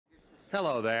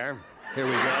Hello there. Here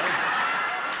we go.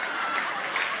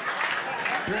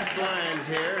 Chris Lyons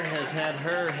here has had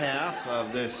her half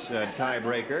of this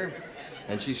tiebreaker,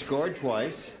 and she scored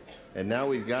twice. And now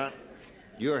we've got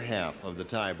your half of the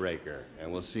tiebreaker, and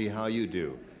we'll see how you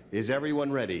do. Is everyone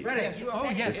ready? Ready. Oh,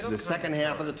 yes. This is the second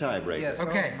half of the tiebreaker. Yes.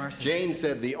 Okay. Oh, Jane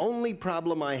said, the only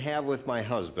problem I have with my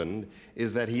husband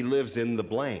is that he lives in the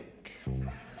blank.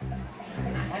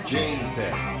 Jane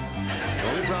said, the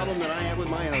only problem that I have with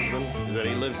my husband is that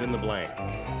he lives in the blank.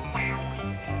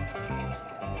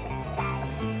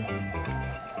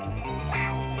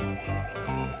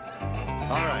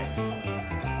 All right.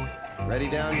 Ready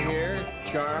down here,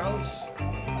 Charles?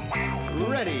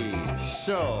 Ready.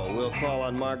 So, we'll call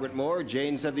on Margaret Moore.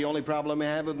 Jane said the only problem I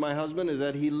have with my husband is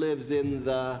that he lives in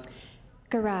the...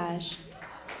 Garage.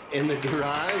 In the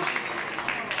garage?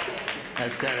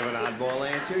 That's kind of an oddball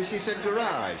answer. She said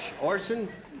garage. Orson,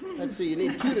 let's see, you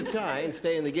need 2 to tie and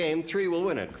stay in the game. 3 will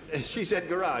win it. She said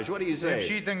garage. What do you say? If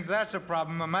she thinks that's a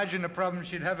problem, imagine the problem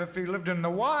she'd have if he lived in the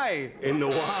Y. In the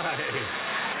Y.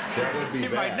 That would be He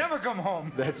bad. might never come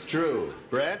home. That's true.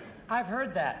 Brett? I've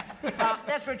heard that.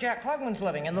 That's where Jack Klugman's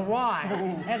living, in the Y.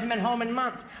 Hasn't been home in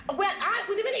months. Well,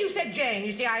 the minute you said Jane,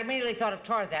 you see, I immediately thought of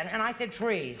Tarzan, and I said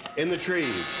trees. In the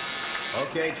trees.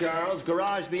 Okay, Charles.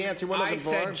 Garage, the answer we're looking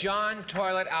for. I said John,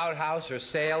 toilet, outhouse, or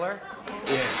sailor.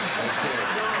 Yeah.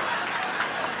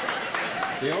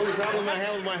 Okay. The only problem I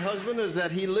have with my husband is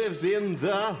that he lives in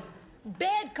the...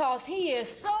 Bed, 'cause he is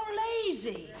so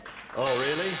lazy. Oh,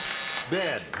 really?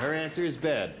 Bed. Her answer is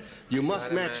bed. You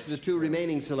must match the 2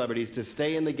 remaining celebrities to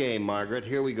stay in the game, Margaret.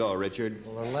 Here we go, Richard.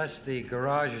 Well, unless the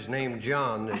garage is named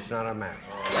John, it's not a match.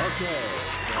 Okay.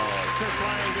 So, Chris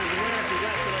Lyons is the winner.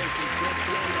 Congratulations, Chris.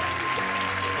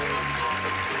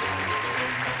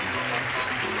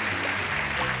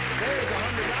 There's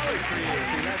 $100 for you.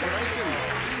 Congratulations.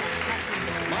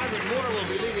 Margaret Moore will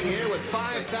be leaving here with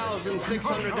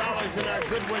 $5,600 in our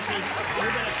good wishes.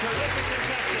 You've been a terrific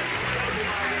contestant. Thank you,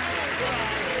 Margaret.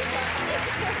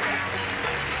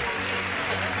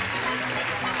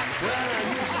 Well, now,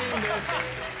 you've seen this,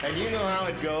 and you know how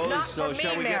it goes, Not so for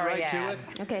shall me, we get right to Marianne.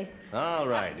 it? Okay. All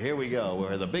right, here we go.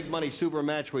 We're the big money super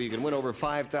match where you can win over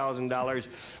 $5,000.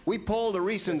 We polled a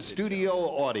recent studio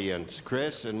audience,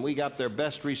 Chris, and we got their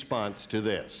best response to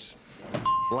this.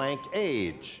 Blank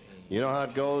age. You know how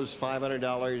it goes, $500,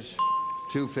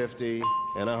 $250,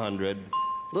 and $100.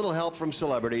 Little help from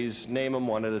celebrities. Name them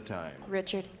one at a time.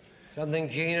 Richard. Something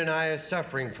Gene and I are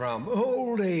suffering from.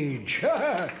 Old age.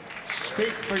 Speak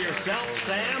for yourself,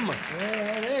 Sam.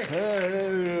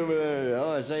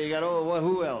 Oh, so you got,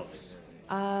 who else?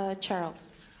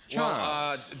 Charles.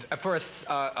 Well, for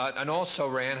an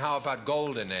also-ran, how about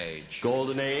Golden Age?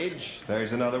 Golden Age.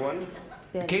 There's another one.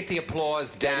 Betty. Keep the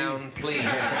applause down, please.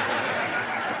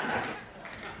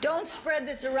 Don't spread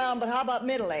this around, but how about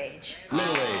middle age?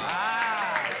 Middle age.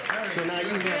 So now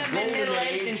you have golden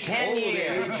age, old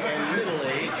age, and middle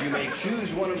age. You may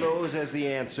choose one of those as the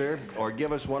answer, or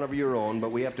give us one of your own,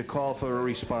 but we have to call for a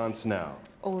response now.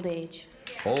 Old age.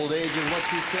 Old age is what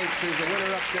she thinks is the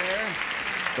winner up there.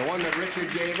 The one that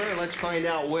Richard gave her. Let's find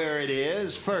out where it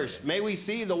is. First, may we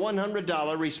see the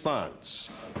 $100 response?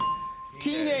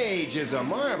 Teenage is a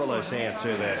marvelous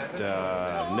answer that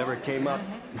never came up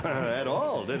at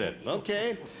all, did it?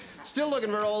 Okay. Still looking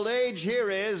for old age.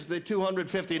 Here is the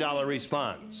 $250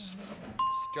 response.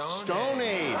 Stone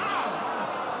Age.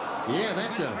 Yeah,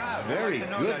 that's a very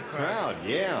good crowd.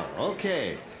 Yeah,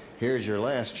 okay. Here's your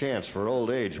last chance for old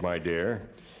age, my dear.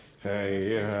 All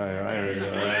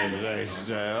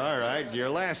right, your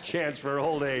last chance for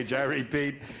old age, I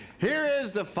repeat. Here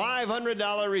is the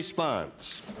 $500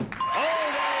 response.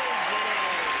 Old age!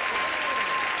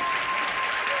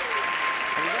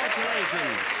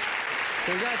 Congratulations.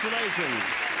 Congratulations.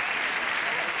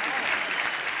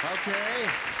 Okay.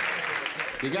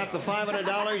 You got the $500.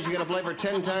 You're going to play for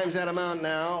 10 times that amount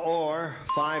now, or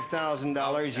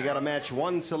 $5,000. You got to match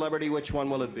one celebrity. Which one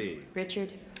will it be?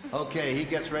 Richard. Okay, he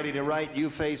gets ready to write. You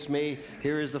face me.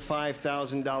 Here is the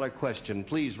 $5,000 question.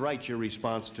 Please write your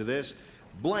response to this.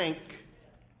 Blank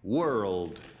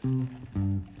world.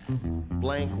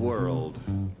 Blank world.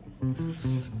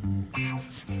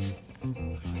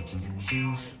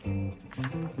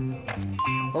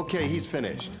 Okay, he's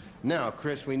finished. Now,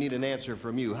 Chris, we need an answer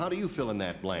from you. How do you fill in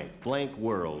that blank? Blank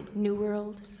world. New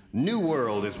world. New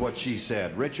world is what she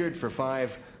said. Richard, for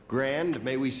 $5 grand,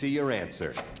 may we see your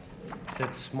answer?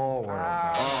 It's small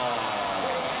world.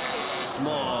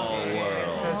 Small world.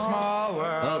 It's a small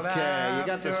world. Okay, you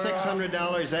got the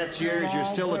 $600. That's yours. You're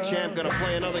still the champ. Gonna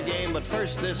play another game, but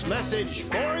first, this message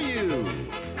for you.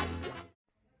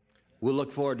 We'll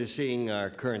look forward to seeing our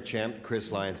current champ,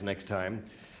 Chris Lyons, next time.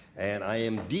 And I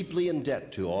am deeply in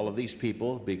debt to all of these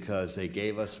people because they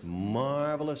gave us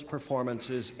marvelous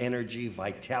performances, energy,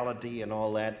 vitality, and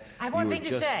all that. I have one thing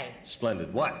to say.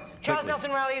 Splendid. What? Charles Quickly.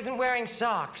 Nelson Riley isn't wearing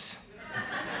socks.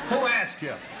 Who asked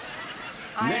you?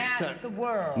 I asked the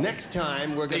world. Next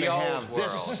time, we're going The to old have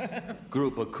this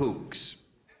group of kooks.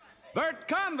 Bert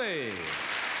Convey,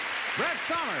 Brett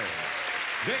Somers,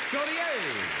 Dick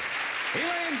Gautier,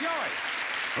 Elaine Joyce,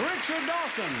 Richard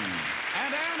Dawson,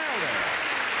 and Ann Elder.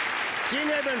 Gene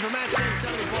Rayburn from Match Game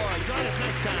 74. Join us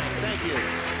next time. Thank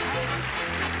you.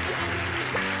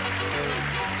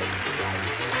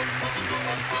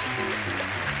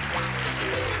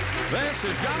 This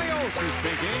is Johnny Olson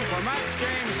speaking for Match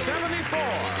Game 74.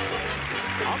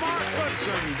 A Mark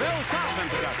Goodson, Bill Topman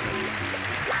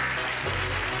production.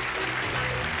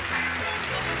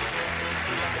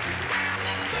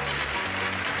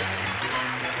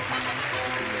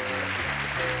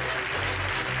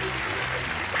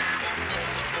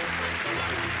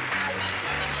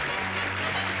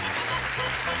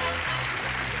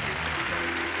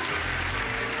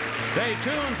 Stay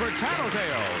tuned for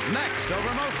Tattletales next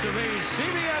over most of these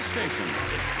CBS stations.